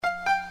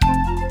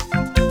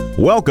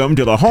Welcome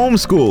to the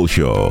Homeschool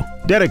Show,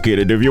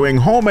 dedicated to viewing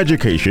home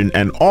education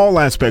and all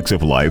aspects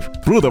of life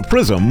through the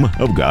prism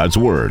of God's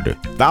Word.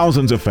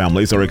 Thousands of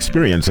families are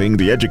experiencing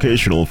the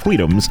educational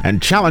freedoms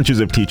and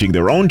challenges of teaching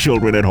their own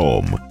children at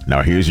home.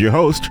 Now here's your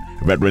host,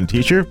 veteran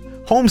teacher,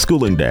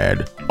 homeschooling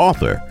dad,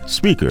 author,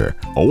 speaker,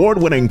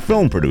 award-winning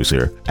film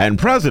producer, and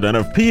president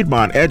of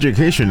Piedmont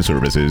Education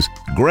Services,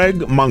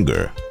 Greg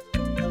Munger.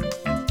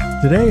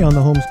 Today on the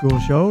Homeschool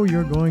Show,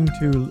 you're going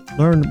to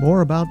learn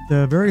more about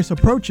the various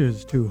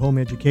approaches to home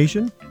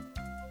education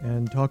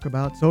and talk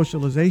about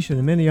socialization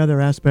and many other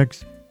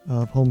aspects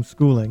of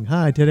homeschooling.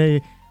 Hi,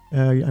 today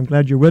I'm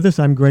glad you're with us.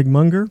 I'm Greg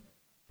Munger,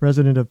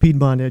 president of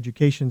Piedmont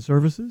Education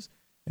Services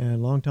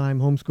and longtime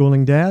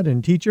homeschooling dad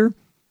and teacher,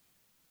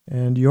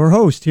 and your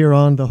host here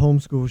on the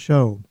Homeschool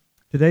Show.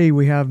 Today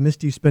we have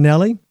Misty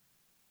Spinelli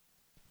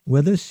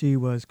with us. She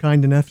was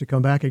kind enough to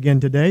come back again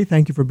today.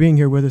 Thank you for being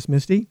here with us,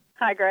 Misty.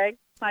 Hi, Greg.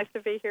 Nice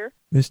to be here.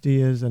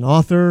 Misty is an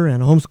author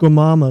and a homeschool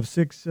mom of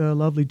 6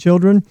 lovely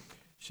children.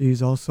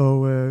 She's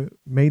also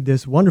made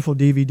this wonderful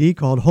DVD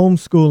called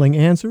Homeschooling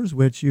Answers,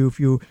 which if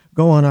you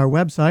go on our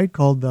website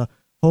called the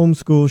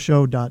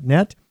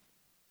homeschoolshow.net,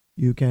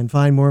 you can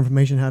find more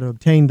information how to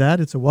obtain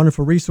that. It's a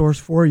wonderful resource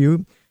for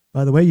you.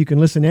 By the way, you can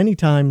listen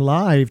anytime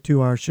live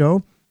to our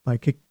show by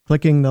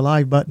clicking the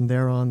live button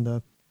there on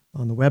the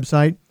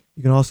website.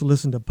 You can also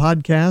listen to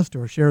podcasts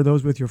or share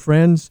those with your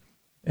friends.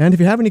 And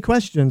if you have any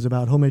questions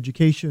about home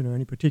education or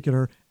any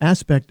particular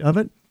aspect of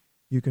it,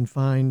 you can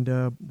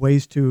find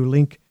ways to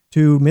link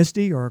to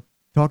Misty or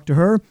talk to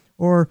her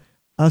or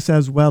us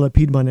as well at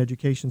Piedmont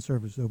Education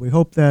Services. So we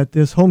hope that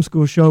this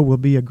homeschool show will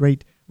be a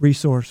great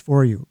resource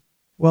for you.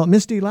 Well,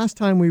 Misty, last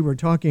time we were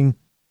talking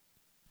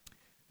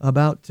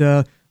about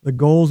the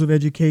goals of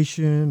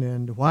education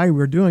and why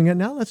we're doing it.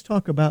 Now let's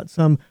talk about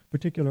some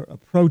particular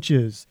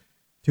approaches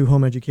to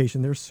home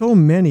education. There's so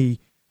many.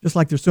 Just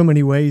like there's so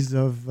many ways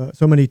of,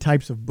 so many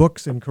types of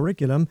books and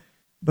curriculum,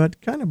 but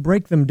kind of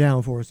break them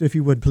down for us, if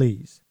you would,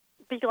 please.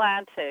 Be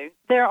glad to.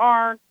 There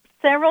are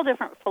several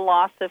different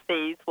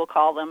philosophies, we'll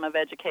call them, of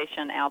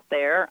education out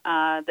there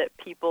that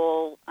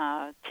people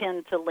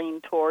tend to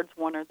lean towards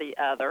one or the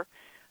other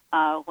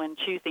when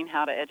choosing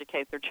how to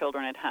educate their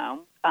children at home.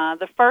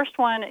 The first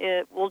one,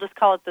 we'll just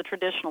call it the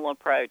traditional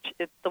approach.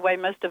 It's the way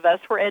most of us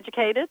were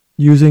educated.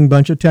 Using a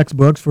bunch of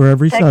textbooks for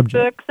every subject.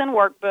 Textbooks and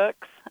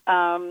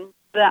workbooks.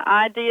 The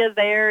idea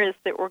there is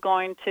that we're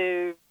going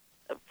to,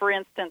 for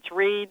instance,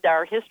 read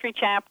our history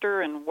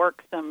chapter and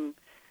work some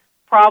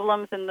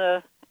problems in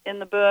the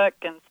book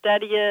and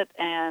study it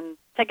and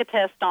take a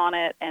test on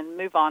it and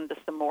move on to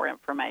some more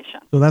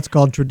information. So that's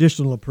called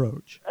traditional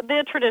approach.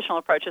 The traditional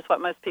approach is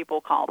what most people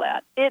call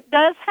that. It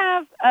does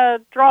have a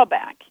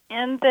drawback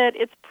in that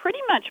it's pretty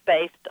much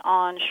based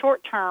on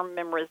short-term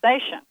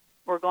memorization.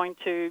 We're going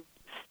to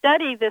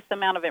study this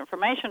amount of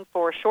information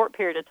for a short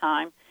period of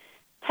time,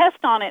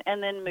 test on it,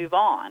 and then move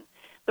on.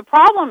 The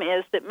problem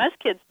is that most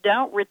kids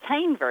don't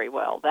retain very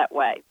well that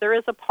way. There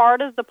is a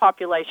part of the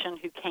population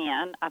who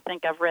can. I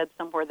think I've read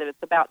somewhere that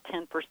it's about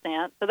 10%.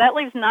 So that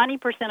leaves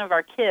 90% of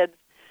our kids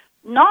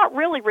not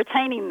really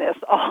retaining this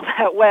all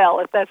that well,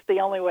 if that's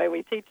the only way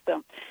we teach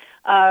them.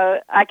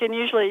 I can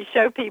usually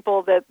show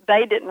people that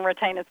they didn't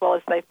retain as well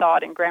as they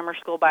thought in grammar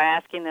school by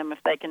asking them if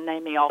they can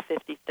name me all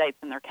 50 states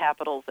and their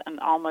capitals, and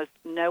almost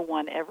no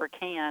one ever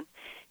can.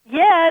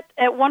 Yet,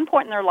 at one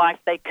point in their life,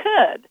 they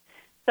could.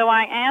 So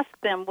I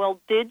asked them, well,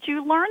 did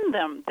you learn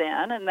them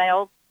then? And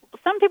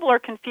some people are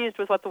confused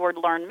with what the word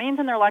learn means,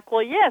 and they're like,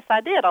 well, yes, I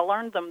did. I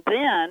learned them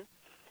then.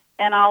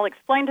 And I'll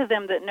explain to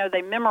them that, no,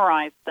 they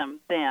memorized them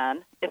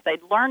then. If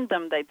they'd learned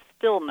them, they'd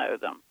still know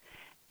them.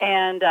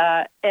 And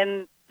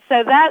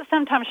so that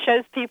sometimes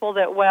shows people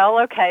that, well,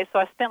 okay, so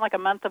I spent like a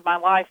month of my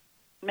life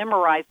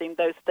memorizing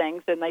those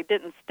things, and they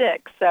didn't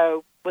stick.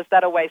 So was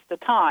that a waste of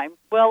time?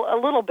 Well, a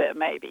little bit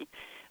maybe.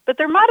 But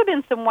there might have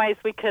been some ways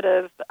we could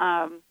have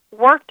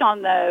worked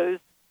on those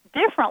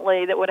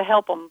differently that would have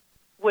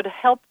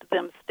helped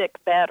them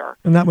stick better.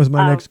 And that was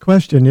my next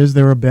question. Is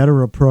there a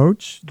better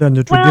approach than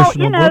the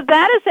traditional book?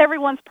 That is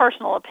everyone's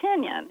personal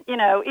opinion.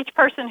 Each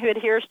person who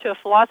adheres to a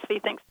philosophy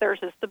thinks theirs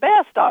is the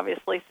best,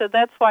 obviously. So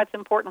that's why it's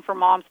important for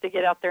moms to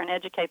get out there and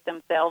educate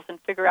themselves and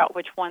figure out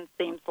which one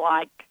seems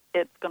like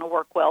it's going to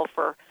work well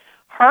for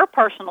her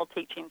personal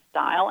teaching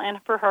style and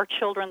for her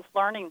children's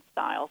learning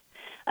styles.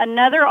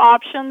 Another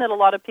option that a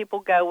lot of people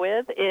go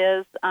with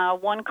is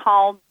one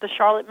called the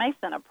Charlotte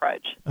Mason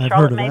approach.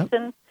 Charlotte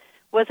Mason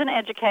was an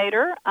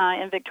educator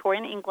in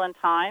Victorian England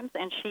times,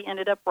 and she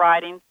ended up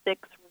writing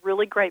 6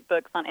 really great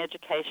books on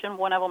education,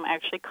 one of them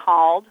actually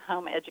called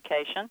Home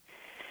Education.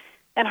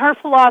 And her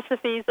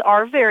philosophies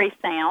are very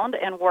sound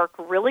and work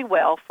really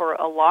well for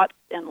lots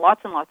and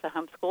lots of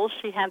homeschools.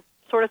 She had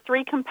sort of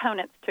 3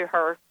 components to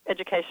her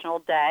educational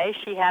day.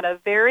 She had a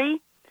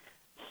very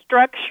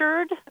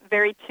structured,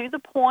 very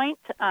to-the-point,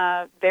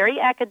 very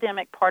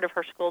academic part of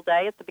her school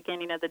day. At the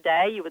beginning of the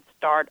day, you would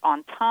start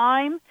on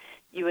time.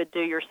 You would do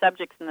your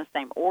subjects in the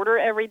same order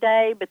every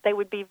day, but they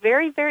would be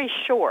very, very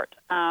short.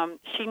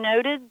 She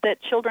noted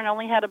that children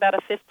only had about a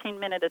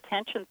 15-minute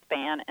attention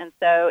span, and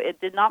so it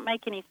did not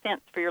make any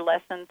sense for your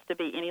lessons to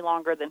be any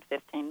longer than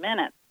 15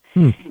 minutes.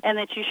 And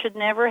that you should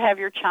never have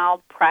your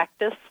child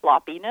practice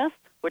sloppiness,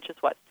 which is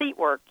what seat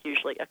work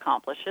usually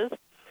accomplishes.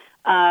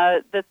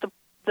 That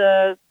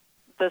the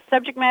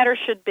subject matter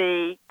should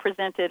be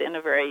presented in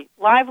a very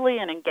lively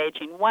and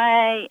engaging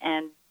way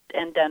and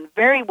done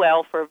very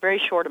well for a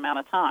very short amount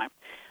of time.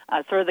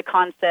 Sort of the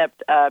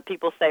concept,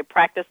 people say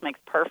practice makes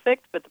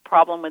perfect, but the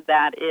problem with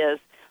that is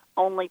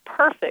only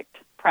perfect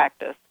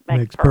practice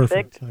makes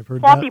perfect. I've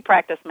heard Sloppy that.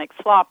 practice makes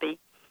sloppy.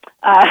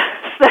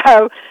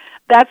 So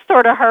that's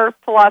sort of her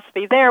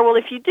philosophy there. Well,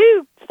 if you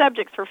do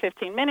subjects for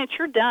 15 minutes,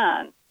 you're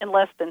done in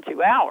less than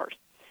 2 hours.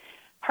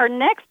 Her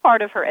next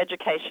part of her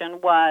education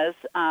was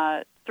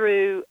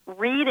through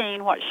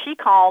reading what she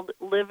called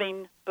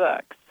living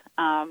books.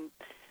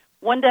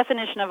 One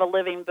definition of a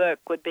living book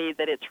would be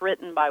that it's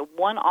written by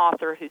one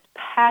author who's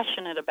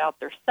passionate about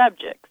their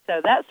subject.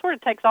 So that sort of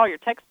takes all your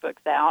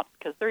textbooks out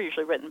because they're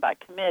usually written by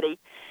committee.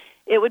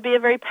 It would be a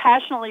very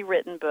passionately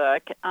written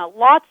book.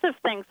 Lots of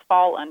things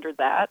fall under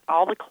that,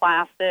 all the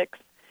classics,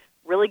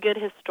 really good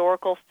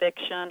historical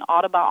fiction,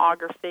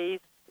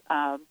 autobiographies,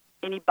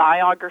 any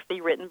biography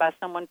written by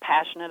someone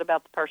passionate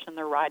about the person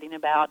they're writing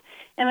about.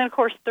 And then, of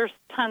course, there's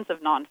tons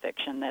of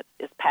nonfiction that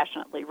is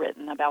passionately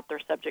written about their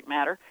subject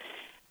matter.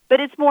 But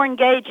it's more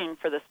engaging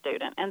for the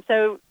student. And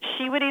so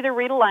she would either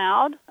read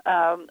aloud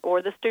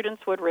or the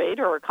students would read,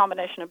 or a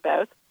combination of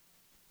both.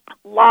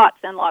 Lots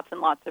and lots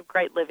and lots of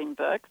great living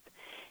books.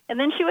 And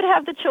then she would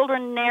have the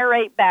children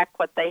narrate back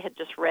what they had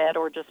just read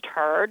or just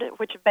heard,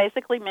 which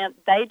basically meant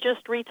they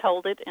just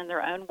retold it in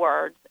their own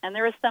words. And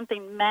there is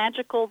something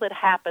magical that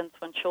happens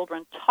when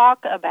children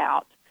talk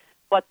about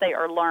what they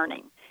are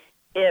learning.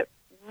 It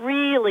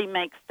really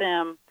makes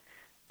them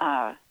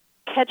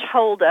catch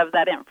hold of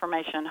that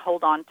information,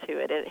 hold on to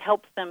it. It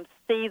helps them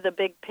see the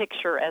big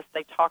picture as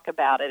they talk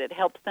about it. It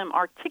helps them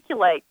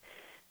articulate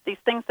these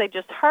things they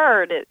just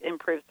heard. It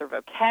improves their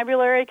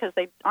vocabulary because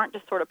they aren't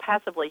just sort of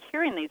passively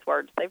hearing these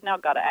words. They've now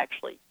got to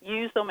actually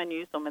use them and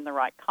use them in the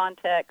right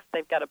context.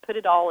 They've got to put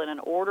it all in an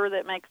order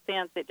that makes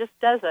sense. It just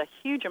does a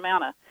huge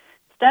amount of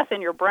stuff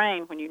in your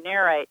brain when you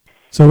narrate.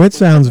 So it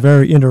sounds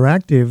very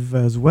interactive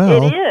as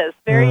well. It is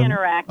very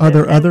interactive. Are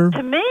there other?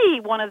 To me,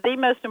 one of the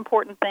most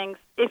important things,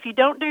 if you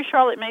don't do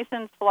Charlotte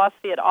Mason's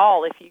philosophy at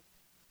all, if you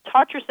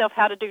taught yourself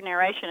how to do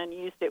narration and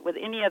used it with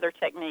any other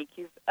technique,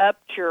 you've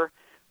upped your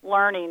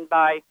learning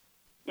by,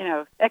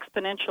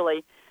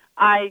 exponentially.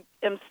 I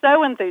am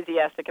so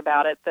enthusiastic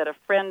about it that a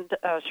friend,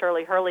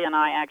 Shirley Hurley, and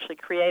I actually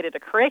created a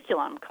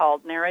curriculum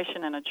called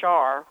Narration in a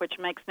Jar, which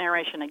makes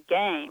narration a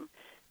game,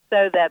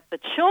 so that the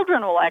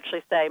children will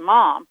actually say,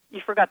 "Mom,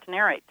 you forgot to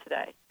narrate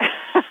today.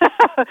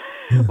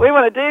 We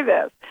want to do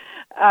this."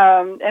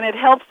 And it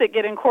helps it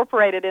get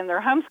incorporated in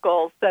their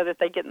homeschools so that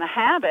they get in the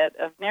habit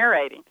of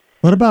narrating.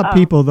 What about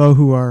people, though,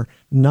 who are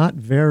not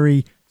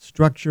very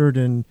structured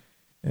and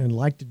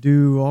like to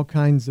do all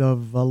kinds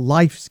of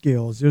life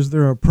skills? Is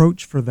there an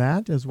approach for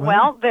that as well?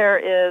 Well,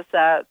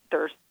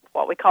 there's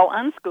what we call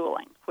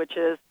unschooling, which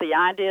is the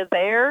idea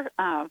there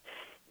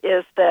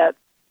is that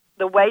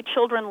the way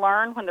children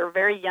learn when they're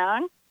very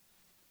young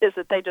is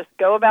that they just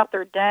go about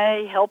their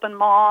day helping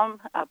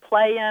mom,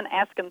 playing,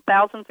 asking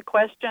thousands of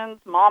questions.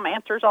 Mom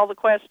answers all the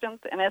questions,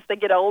 and as they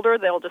get older,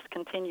 they'll just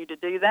continue to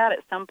do that. At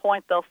some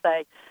point, they'll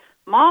say,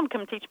 "Mom,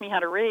 come teach me how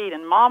to read,"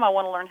 and "Mom, I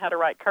want to learn how to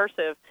write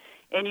cursive."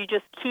 And you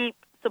just keep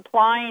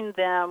supplying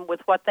them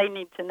with what they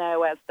need to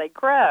know as they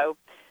grow.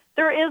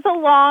 There is a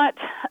lot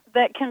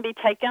that can be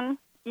taken,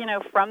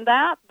 from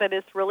that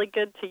is really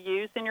good to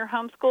use in your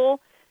homeschool.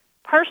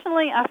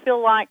 Personally, I feel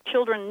like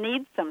children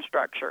need some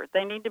structure.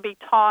 They need to be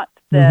taught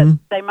that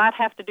they might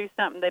have to do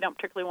something they don't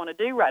particularly want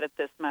to do right at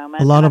this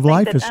moment. A lot of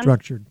life is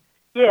structured.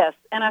 Yes,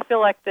 and I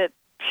feel like that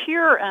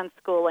pure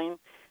unschooling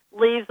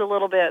leaves a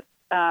little bit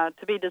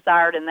to be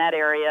desired in that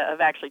area of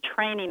actually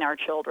training our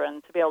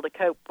children to be able to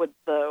cope with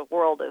the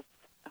world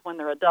when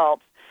they're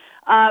adults.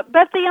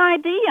 But the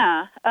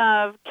idea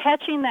of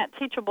catching that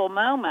teachable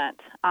moment,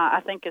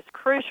 I think, is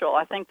crucial.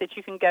 I think that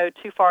you can go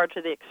too far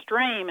to the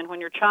extreme, and when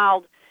your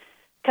child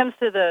comes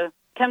in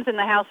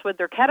the house with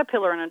their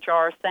caterpillar in a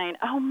jar saying,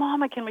 "Oh,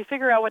 Mama, can we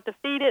figure out what to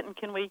feed it, and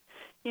can we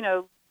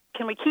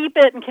keep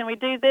it, and can we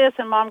do this?"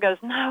 And Mom goes,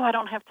 "No, I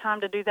don't have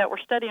time to do that. We're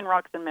studying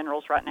rocks and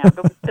minerals right now.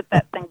 Go put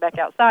that thing back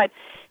outside."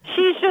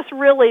 She's just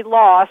really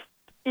lost,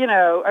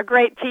 a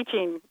great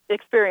teaching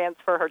experience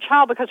for her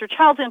child because her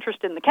child's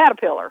interested in the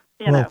caterpillar,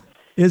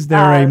 Is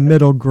there a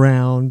middle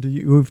ground?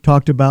 We've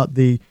talked about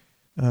the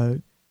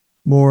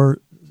more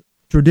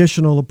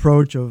traditional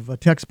approach of a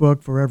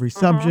textbook for every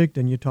subject,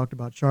 and you talked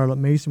about Charlotte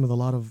Mason with a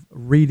lot of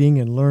reading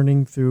and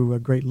learning through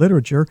great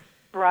literature.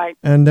 Right.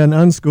 And then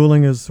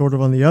unschooling is sort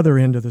of on the other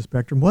end of the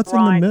spectrum. What's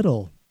in the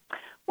middle?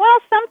 Well,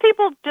 some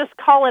people just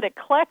call it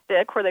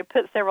eclectic, where they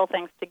put several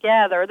things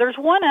together. There's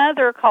one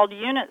other called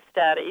unit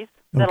studies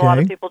that a lot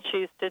of people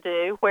choose to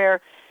do,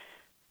 where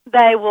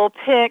they will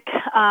pick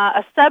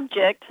a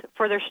subject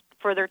for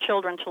for their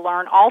children to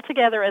learn all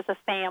together as a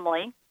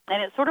family,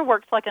 and it sort of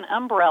works like an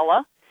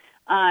umbrella,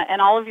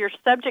 and all of your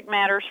subject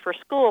matters for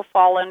school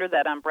fall under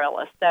that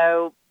umbrella.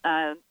 So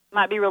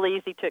might be really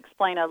easy to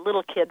explain a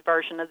little kid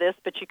version of this,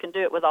 but you can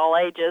do it with all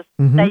ages.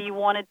 Mm-hmm. Say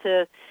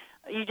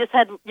you just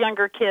had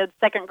younger kids,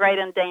 2nd grade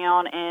and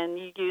down, and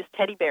you used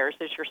teddy bears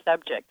as your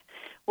subject.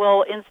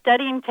 Well, in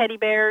studying teddy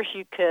bears,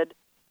 you could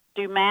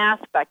do math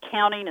by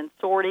counting and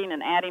sorting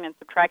and adding and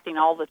subtracting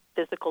all the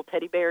physical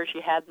teddy bears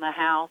you had in the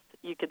house.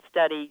 You could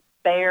study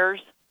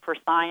bears for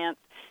science.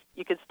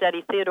 You could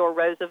study Theodore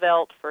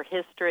Roosevelt for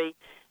history.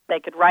 They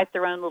could write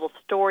their own little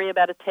story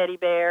about a teddy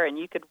bear, and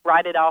you could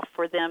write it off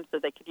for them so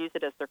they could use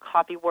it as their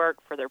copy work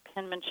for their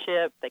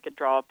penmanship. They could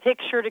draw a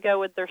picture to go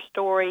with their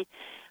story.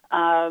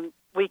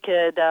 We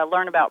could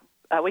learn about,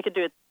 we could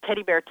do a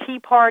teddy bear tea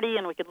party,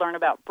 and we could learn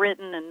about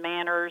Britain and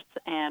manners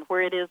and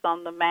where it is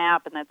on the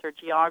map, and that's our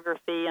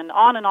geography, and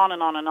on and on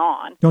and on and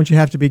on. Don't you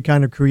have to be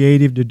kind of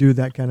creative to do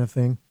that kind of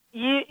thing?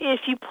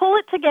 If you pull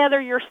it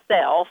together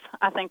yourself,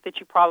 I think that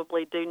you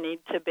probably do need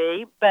to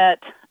be. But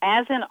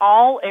as in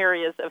all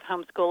areas of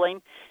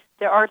homeschooling,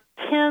 there are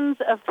tens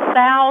of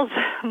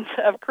thousands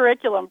of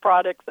curriculum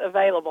products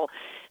available.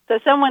 So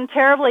someone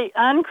terribly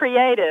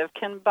uncreative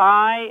can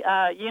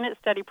buy unit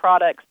study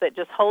products that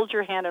just hold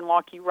your hand and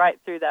walk you right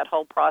through that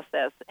whole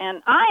process.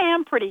 And I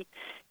am pretty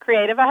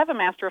creative. I have a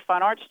Master of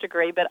Fine Arts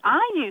degree, but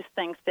I use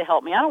things to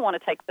help me. I don't want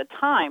to take the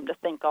time to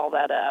think all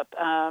that up.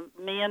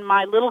 Me and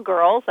my little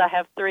girls, I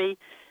have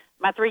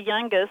my 3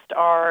 youngest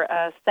are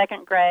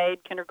 2nd grade,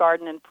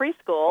 kindergarten, and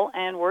preschool,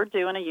 and we're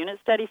doing a unit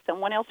study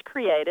someone else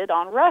created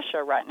on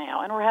Russia right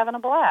now, and we're having a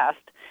blast.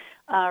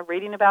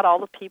 Reading about all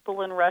the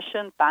people in Russia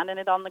and finding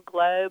it on the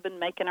globe and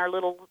making our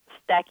little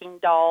stacking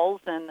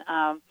dolls, and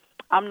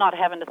I'm not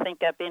having to think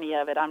up any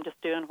of it. I'm just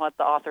doing what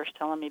the author's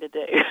telling me to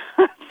do.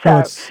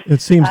 So it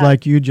seems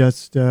like you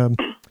just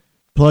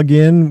plug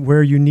in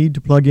where you need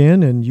to plug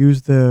in and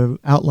use the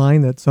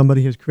outline that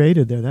somebody has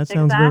created there. That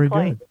sounds very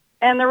good.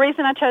 And the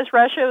reason I chose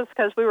Russia was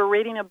because we were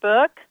reading a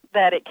book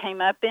that it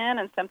came up in,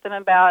 and something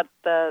about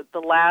the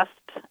last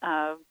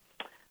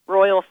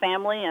royal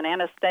family and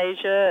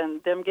Anastasia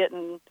and them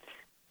getting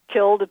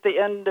killed at the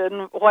end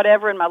and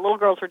whatever, and my little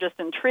girls were just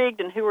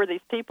intrigued, and who were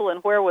these people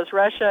and where was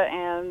Russia,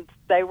 and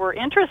they were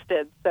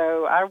interested,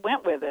 so I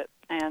went with it.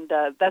 And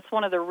that's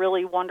one of the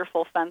really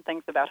wonderful, fun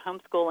things about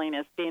homeschooling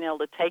is being able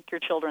to take your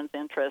children's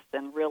interests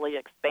and really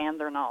expand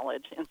their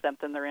knowledge in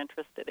something they're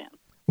interested in.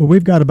 Well,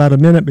 we've got about a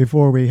minute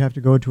before we have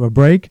to go to a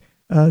break.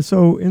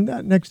 So in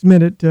that next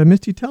minute,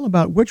 Misty, tell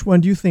about which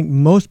one do you think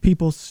most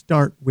people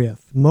start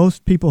with?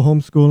 Most people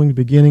homeschooling,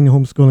 beginning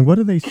homeschooling, what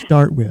do they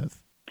start with?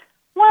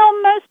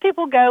 Well, most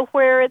people go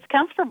where it's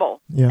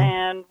comfortable, yeah.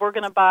 And we're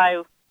going to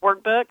buy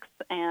workbooks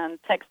and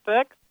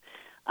textbooks.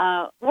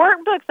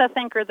 Workbooks, I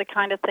think, are the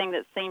kind of thing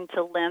that seem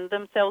to lend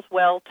themselves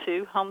well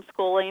to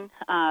homeschooling.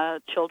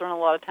 Children a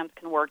lot of times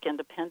can work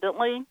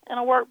independently in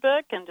a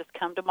workbook and just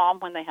come to mom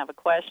when they have a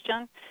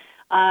question.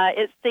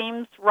 It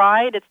seems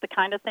right. It's the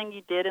kind of thing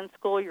you did in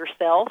school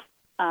yourself.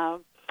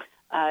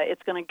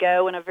 It's going to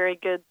go in a very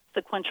good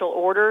sequential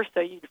order, so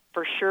you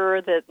for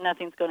sure that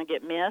nothing's going to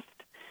get missed.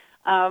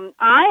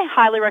 I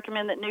highly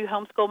recommend that new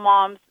homeschool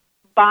moms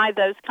buy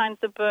those kinds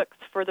of books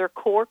for their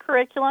core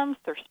curriculums,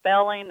 their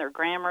spelling, their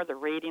grammar, their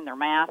reading, their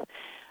math,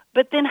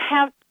 but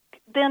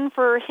then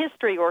for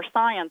history or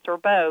science or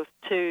both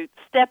to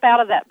step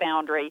out of that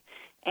boundary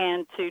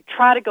and to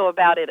try to go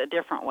about it a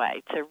different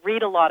way, to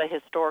read a lot of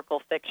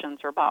historical fictions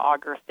or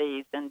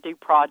biographies and do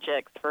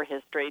projects for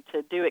history,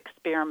 to do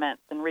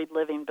experiments and read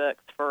living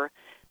books for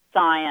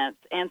science,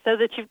 and so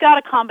that you've got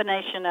a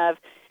combination of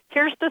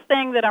here's the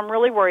thing that I'm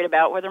really worried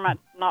about, whether or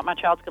not my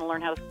child's going to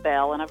learn how to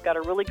spell, and I've got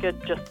a really good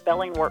just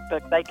spelling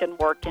workbook they can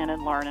work in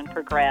and learn and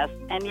progress.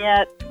 And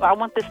yet, I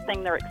want this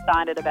thing they're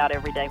excited about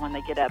every day when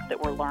they get up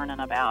that we're learning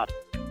about.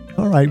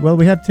 All right. Well,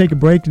 we have to take a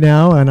break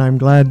now, and I'm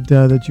glad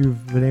that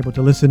you've been able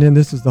to listen in.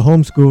 This is the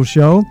Homeschool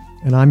Show,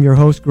 and I'm your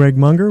host, Greg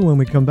Munger. When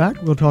we come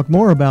back, we'll talk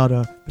more about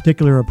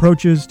particular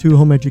approaches to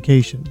home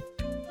education.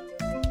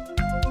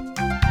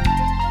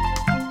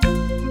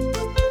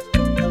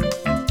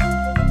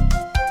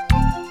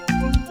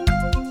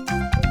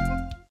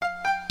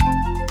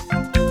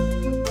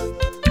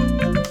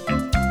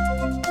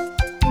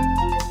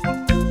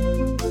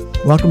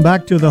 Welcome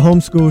back to the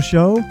Homeschool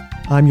Show.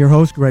 I'm your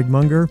host, Greg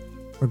Munger.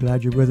 We're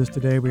glad you're with us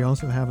today. We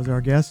also have as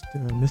our guest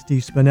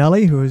Misty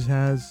Spinelli, who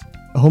has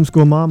a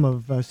homeschool mom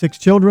of 6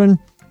 children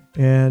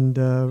and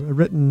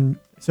written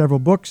several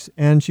books.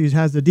 And she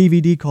has a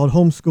DVD called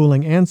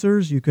Homeschooling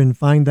Answers. You can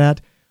find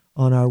that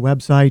on our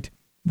website,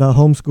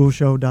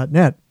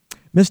 thehomeschoolshow.net.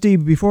 Misty,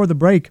 before the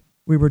break,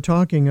 we were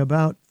talking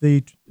about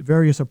the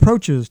various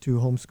approaches to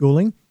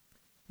homeschooling.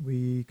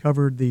 We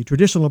covered the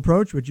traditional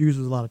approach, which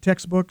uses a lot of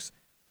textbooks.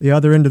 The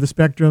other end of the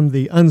spectrum,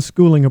 the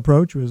unschooling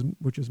approach,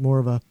 which is more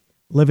of a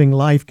living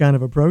life kind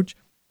of approach.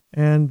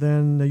 And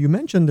then you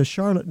mentioned the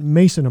Charlotte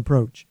Mason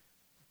approach.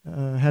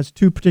 Has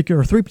 3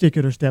 particular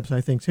steps,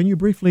 I think. Can you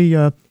briefly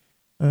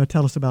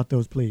tell us about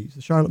those, please?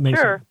 The Charlotte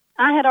Mason. Sure.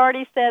 I had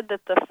already said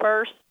that the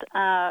first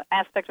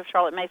aspect of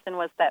Charlotte Mason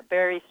was that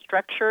very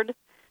structured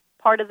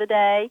part of the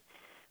day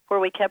where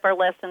we kept our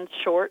lessons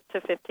short to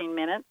 15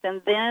 minutes.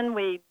 And then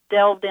we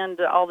delved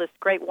into all this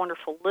great,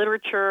 wonderful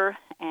literature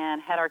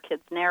and had our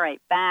kids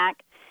narrate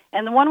back.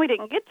 And the one we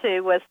didn't get to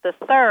was the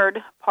third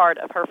part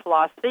of her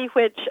philosophy,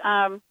 which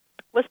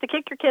was to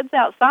kick your kids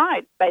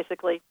outside,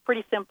 basically.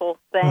 Pretty simple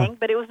thing.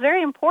 But it was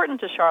very important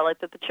to Charlotte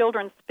that the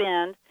children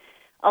spend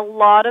a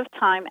lot of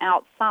time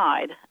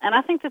outside. And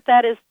I think that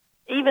that is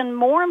even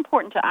more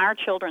important to our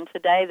children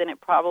today than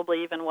it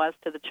probably even was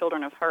to the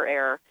children of her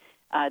era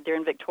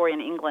during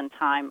Victorian England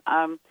time.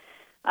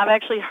 I've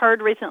actually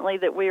heard recently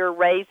that we are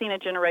raising a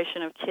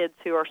generation of kids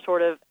who are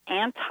sort of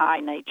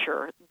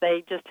anti-nature.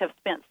 They just have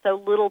spent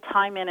so little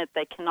time in it,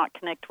 they cannot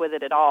connect with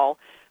it at all.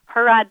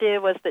 Her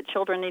idea was that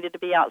children needed to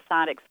be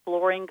outside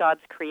exploring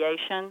God's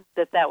creation,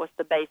 that was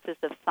the basis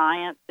of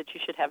science, that you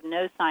should have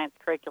no science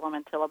curriculum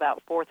until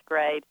about 4th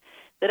grade,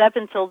 that up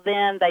until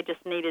then they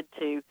just needed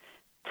to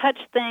touch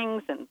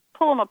things and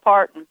pull them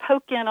apart and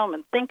poke in them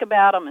and think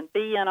about them and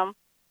be in them.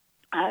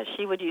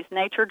 She would use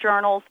nature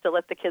journals to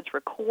let the kids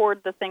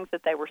record the things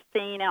that they were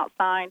seeing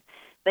outside.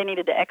 They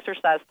needed to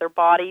exercise their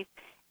bodies.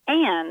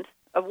 And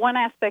one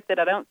aspect that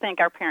I don't think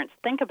our parents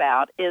think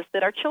about is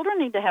that our children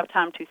need to have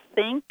time to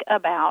think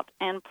about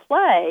and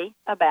play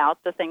about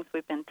the things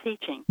we've been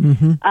teaching.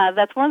 Mm-hmm.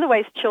 That's one of the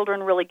ways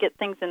children really get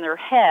things in their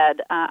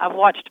head. I've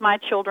watched my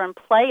children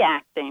play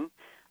acting.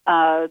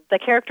 The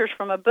characters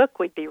from a book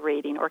we'd be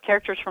reading or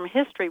characters from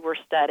history we're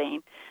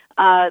studying.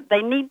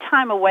 They need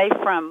time away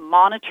from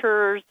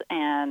monitors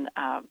and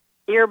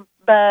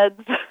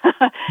earbuds.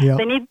 Yep.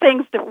 They need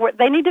things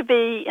they need to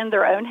be in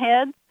their own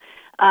heads.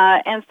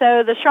 And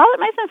so the Charlotte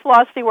Mason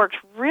philosophy works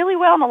really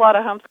well in a lot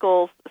of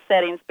homeschool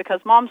settings because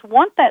moms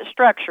want that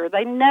structure.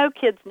 They know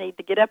kids need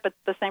to get up at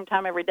the same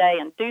time every day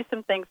and do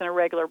some things on a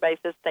regular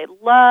basis. They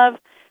love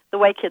the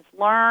way kids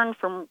learn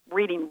from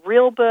reading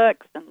real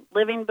books and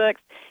living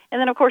books. And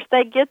then, of course,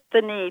 they get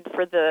the need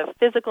for the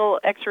physical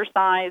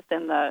exercise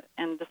and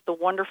just the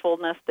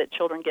wonderfulness that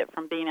children get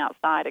from being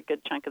outside a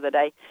good chunk of the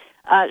day.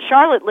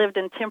 Charlotte lived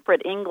in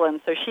temperate England,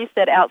 so she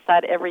said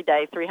outside every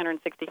day,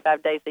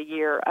 365 days a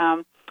year.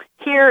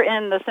 Here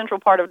in the central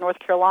part of North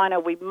Carolina,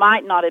 we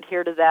might not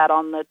adhere to that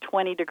on the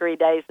 20-degree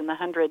days and the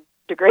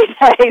 100-degree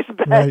days,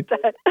 but Right.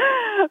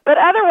 But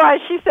otherwise,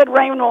 she said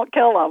rain won't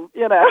kill them,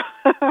 you know.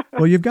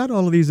 Well, you've got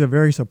all of these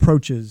various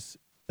approaches,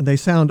 and they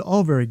sound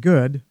all very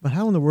good, but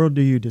how in the world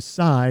do you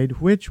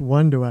decide which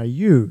one do I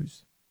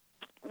use?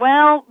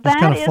 Well, Just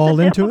kind of fall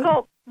into it?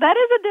 That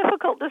is a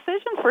difficult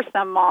decision for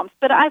some moms,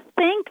 but I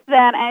think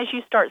that as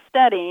you start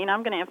studying,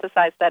 I'm going to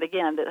emphasize that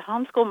again, that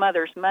homeschool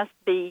mothers must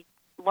be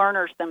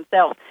learners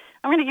themselves.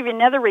 I'm going to give you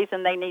another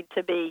reason they need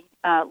to be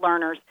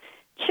learners.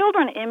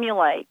 Children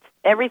emulate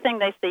everything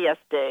they see us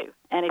do,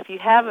 and if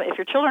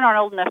your children aren't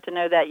old enough to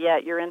know that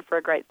yet, you're in for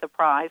a great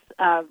surprise.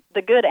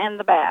 The good and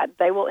the bad,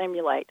 they will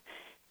emulate.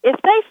 If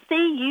they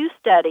see you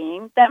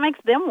studying, that makes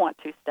them want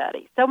to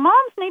study. So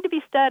moms need to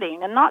be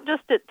studying, and not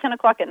just at 10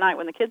 o'clock at night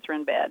when the kids are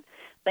in bed.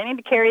 They need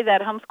to carry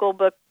that homeschool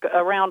book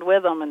around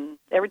with them, and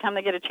every time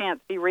they get a chance,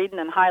 be reading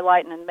and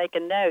highlighting and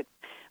making notes.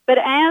 But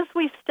as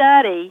we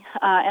study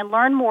and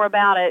learn more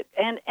about it,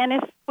 and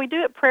if we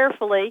do it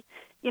prayerfully,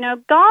 you know,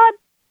 God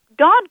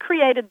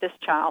created this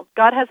child.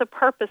 God has a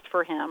purpose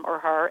for him or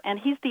her, and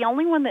he's the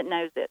only one that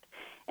knows it.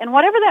 And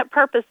whatever that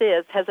purpose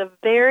is has a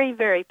very,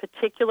 very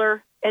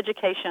particular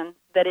education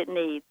that it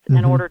needs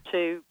in order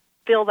to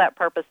fill that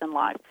purpose in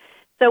life.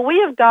 So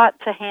we have got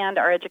to hand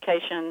our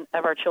education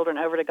of our children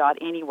over to God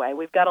anyway.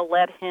 We've got to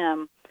let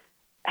him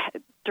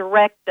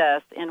direct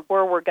us in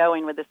where we're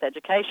going with this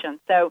education.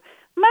 So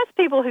most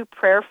people who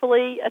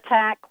prayerfully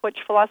attack which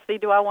philosophy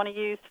do I want to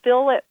use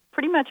feel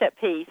pretty much at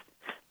peace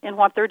in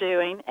what they're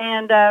doing.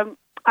 And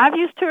I've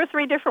used 2 or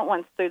 3 different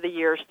ones through the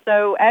years.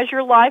 So as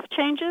your life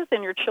changes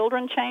and your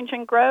children change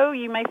and grow,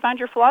 you may find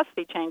your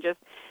philosophy changes.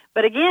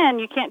 But again,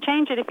 you can't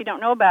change it if you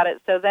don't know about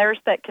it. So there's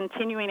that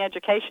continuing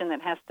education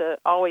that has to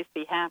always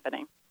be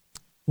happening.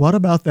 What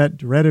about that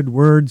dreaded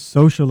word,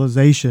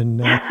 socialization?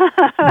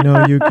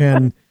 You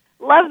can...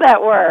 Love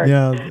that word.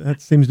 Yeah,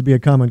 that seems to be a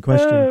common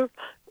question.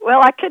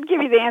 Well, I could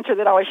give you the answer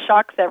that always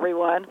shocks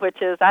everyone,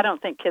 which is I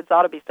don't think kids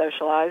ought to be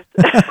socialized.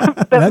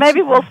 But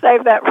maybe we'll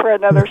save that for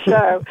another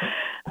show.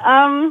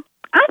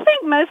 I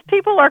think most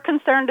people are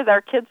concerned that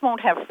our kids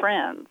won't have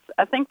friends.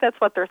 I think that's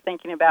what they're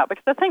thinking about,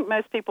 because I think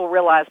most people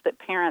realize that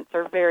parents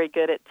are very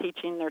good at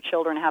teaching their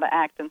children how to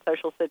act in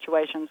social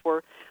situations.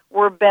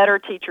 We're better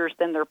teachers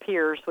than their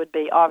peers would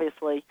be,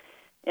 obviously,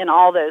 in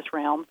all those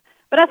realms.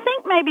 But I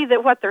think maybe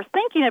that what they're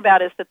thinking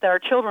about is that their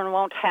children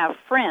won't have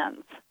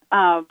friends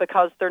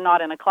because they're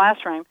not in a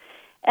classroom.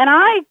 And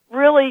I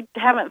really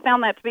haven't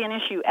found that to be an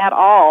issue at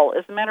all.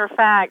 As a matter of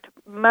fact,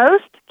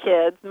 most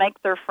kids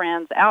make their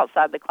friends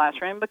outside the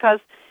classroom because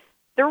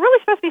they're really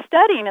supposed to be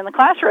studying in the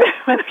classroom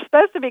and they're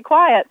supposed to be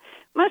quiet.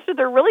 Most of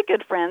their really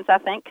good friends, I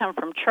think, come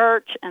from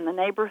church and the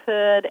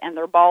neighborhood and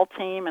their ball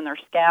team and their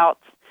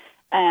scouts.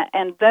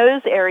 and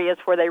those areas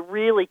where they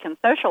really can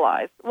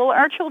socialize. Well,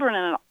 our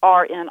children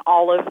are in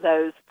all of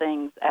those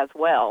things as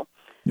well.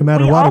 No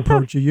matter what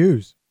approach you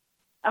use.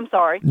 I'm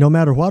sorry? No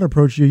matter what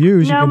approach you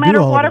use, you can do all of that. No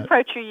matter what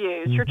approach you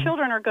use, your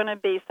children are going to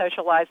be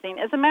socializing.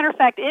 As a matter of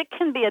fact, it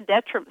can be a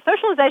detriment.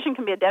 Socialization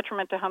can be a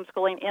detriment to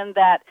homeschooling in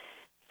that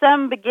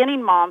some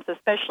beginning moms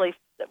especially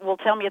will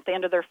tell me at the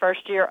end of their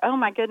first year, oh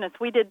my goodness,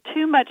 we did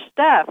too much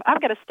stuff. I've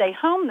got to stay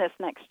home this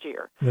next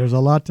year. There's a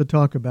lot to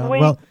talk about.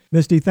 Well,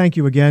 Misty, thank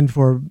you again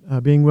for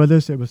being with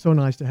us. It was so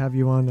nice to have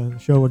you on the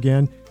show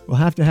again. We'll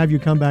have to have you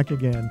come back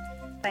again.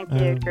 Thank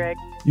you, Greg.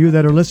 You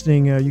that are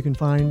listening, you can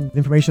find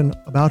information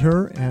about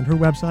her and her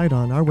website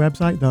on our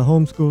website,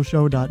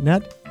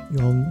 thehomeschoolshow.net.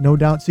 You'll no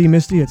doubt see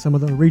Misty at some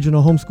of the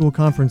regional homeschool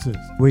conferences.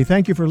 We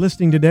thank you for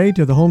listening today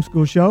to The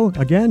Homeschool Show.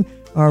 Again,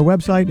 our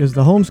website is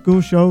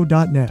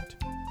thehomeschoolshow.net.